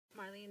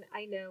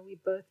I know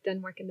we've both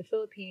done work in the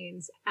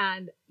Philippines,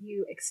 and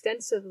you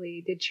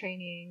extensively did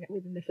training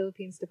within the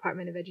Philippines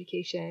Department of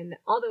Education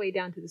all the way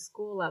down to the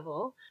school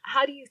level.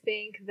 How do you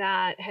think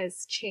that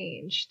has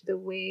changed the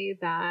way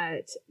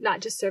that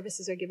not just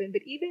services are given,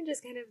 but even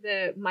just kind of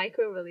the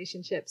micro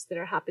relationships that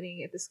are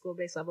happening at the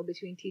school-based level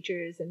between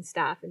teachers and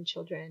staff and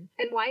children?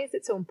 And why is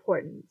it so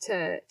important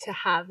to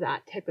have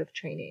that type of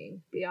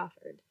training be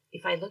offered?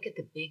 If I look at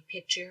the big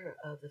picture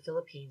of the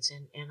Philippines,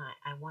 and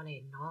I want to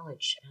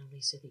acknowledge,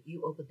 Lisa, that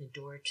you opened the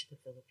door to the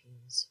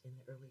Philippines in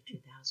the early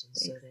 2000s.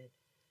 Thanks. So that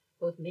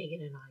both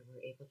Megan and I were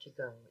able to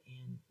go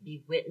and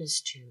be witness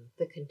to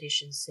the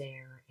conditions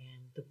there,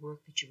 and the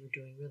work that you were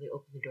doing really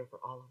opened the door for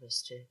all of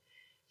us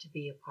to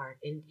be a part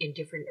in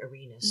different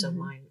arenas. So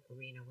my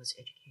arena was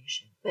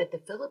education. But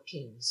the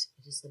Philippines,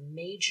 it is the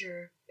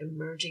major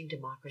emerging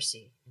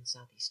democracy in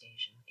Southeast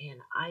Asia,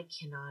 and I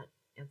cannot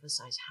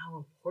emphasize how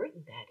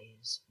important that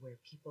is, where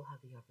people have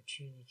the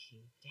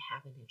opportunity to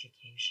have an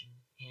education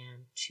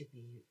and to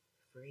be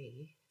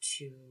free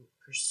to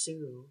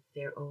pursue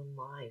their own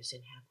lives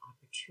and have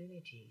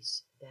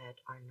opportunities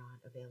that are not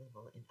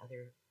available in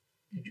other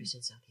countries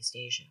in Southeast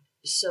Asia.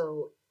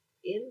 So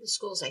in the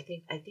schools, I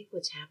think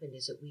what's happened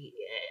is that we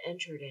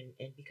entered,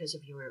 and because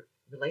of your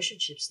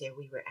relationships there,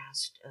 we were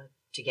asked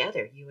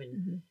together, you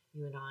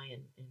and I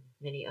and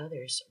many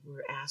others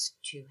were asked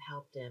to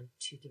help them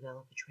to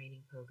develop a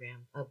training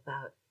program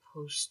about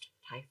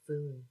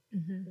post-typhoon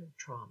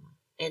trauma.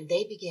 And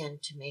they began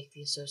to make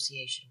the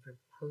association from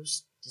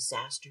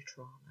post-disaster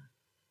trauma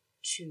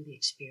to the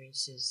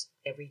experiences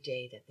every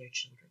day that their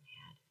children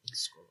had in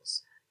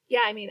schools.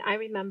 Yeah, I mean, I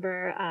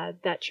remember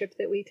that trip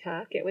that we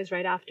took. It was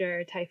right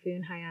after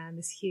Typhoon Haiyan,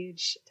 this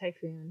huge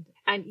typhoon.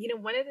 And,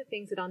 one of the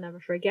things that I'll never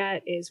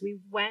forget is we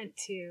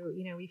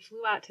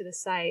flew out to the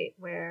site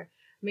where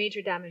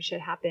major damage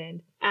had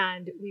happened,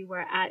 and we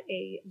were at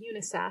a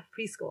UNICEF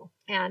preschool.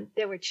 And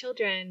there were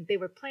children, they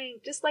were playing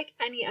just like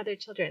any other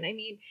children. I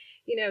mean,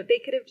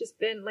 they could have just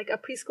been like a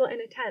preschool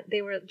in a tent.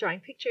 They were drawing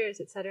pictures,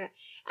 etc.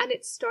 And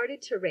it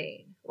started to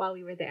rain while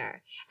we were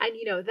there. And,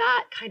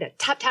 that kind of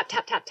tap, tap,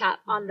 tap, tap, tap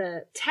on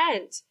the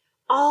tent,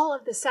 all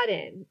of the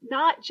sudden,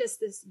 not just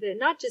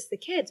the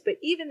kids, but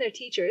even their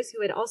teachers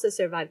who had also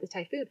survived the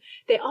typhoon,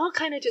 they all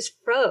kind of just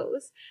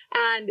froze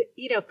and,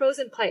 froze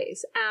in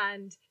place.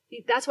 And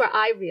that's where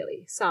I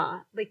really saw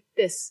like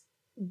this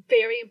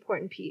very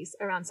important piece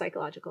around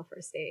psychological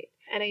first aid.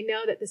 And I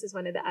know that this is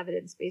one of the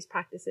evidence-based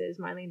practices,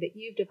 Marlene, that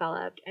you've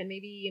developed, and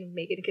maybe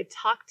Megan could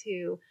talk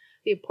to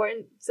the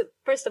importance of,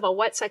 first of all,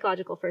 what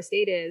psychological first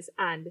aid is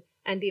and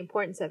the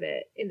importance of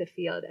it in the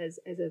field as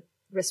a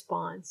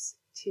response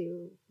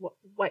to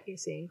what you're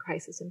seeing,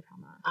 crisis and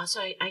trauma.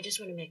 So I just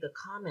want to make a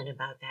comment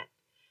about that.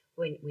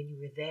 When you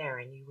were there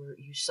and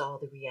you saw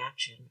the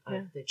reaction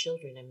of the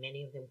children, and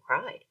many of them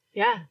cried.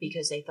 Yeah.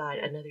 Because they thought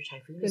another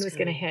typhoon was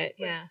going to hit.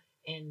 Yeah.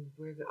 And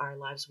our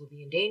lives will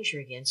be in danger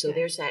again. So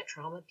there's that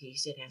trauma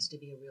piece. It has to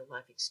be a real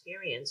life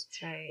experience,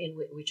 right,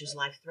 which is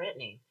life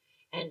threatening.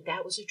 And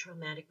that was a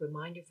traumatic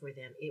reminder for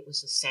them. It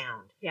was the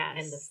sound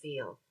and the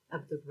feel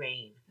of the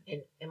rain.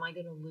 And am I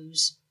going to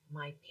lose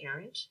my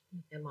parent?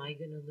 Am I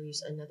going to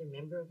lose another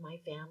member of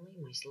my family,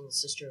 my little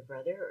sister or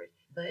brother?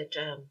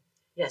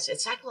 Yes, and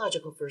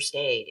psychological first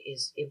aid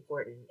is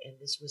important. And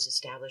this was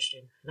established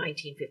in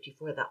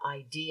 1954, the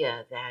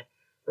idea that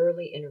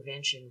early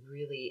intervention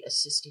really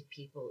assisted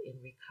people in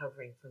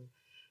recovering from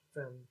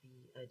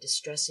the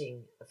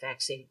distressing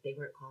effects. They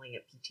weren't calling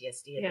it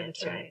PTSD at that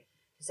time. Right.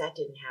 Because that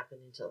didn't happen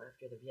until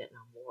after the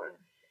Vietnam War.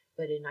 Yeah.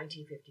 But in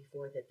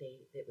 1954,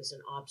 it was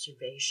an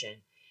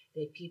observation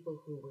that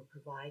people who were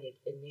provided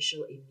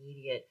initial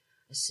immediate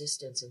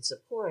assistance and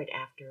support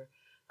after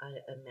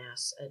a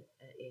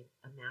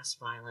mass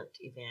violent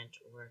event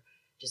or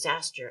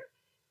disaster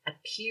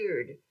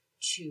appeared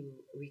to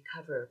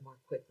recover more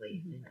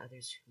quickly than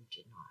others who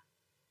did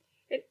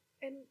not.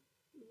 And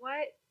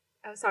what?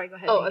 Oh, sorry. Go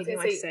ahead. Oh, I was going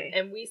to say,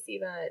 and we see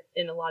that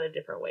in a lot of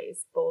different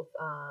ways, both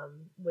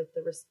with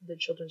the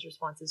children's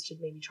responses to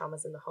maybe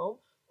traumas in the home,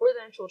 or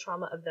the actual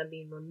trauma of them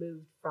being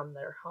removed from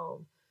their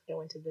home. I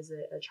went to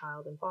visit a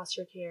child in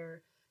foster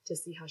care to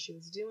see how she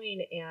was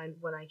doing, and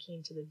when I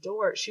came to the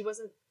door,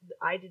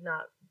 I did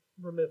not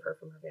remove her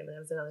from her family. I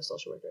was another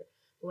social worker.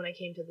 But when I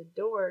came to the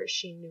door,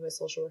 she knew a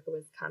social worker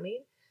was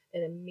coming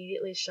and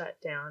immediately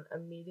shut down,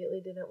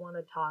 immediately didn't want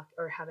to talk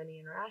or have any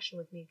interaction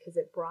with me because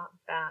it brought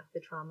back the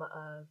trauma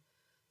of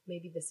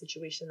maybe the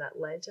situation that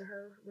led to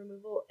her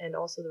removal and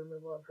also the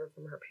removal of her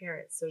from her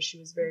parents. So she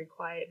was very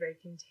quiet, very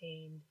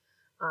contained,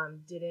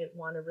 didn't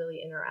want to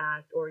really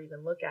interact or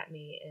even look at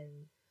me.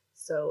 And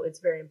so it's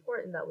very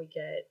important that we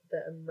get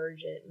the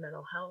emergent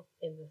mental health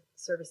in the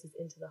services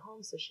into the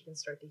home so she can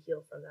start to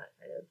heal from that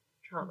kind of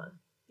trauma.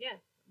 Yeah.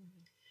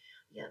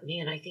 Yeah,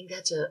 man, I think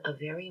that's a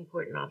very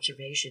important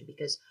observation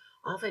because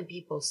often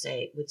people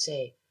would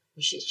say,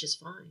 well, she's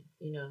just fine.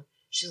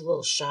 She's a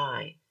little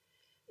shy,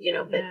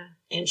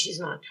 and she's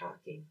not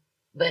talking.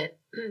 But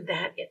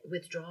that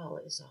withdrawal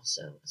is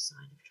also a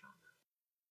sign of trauma.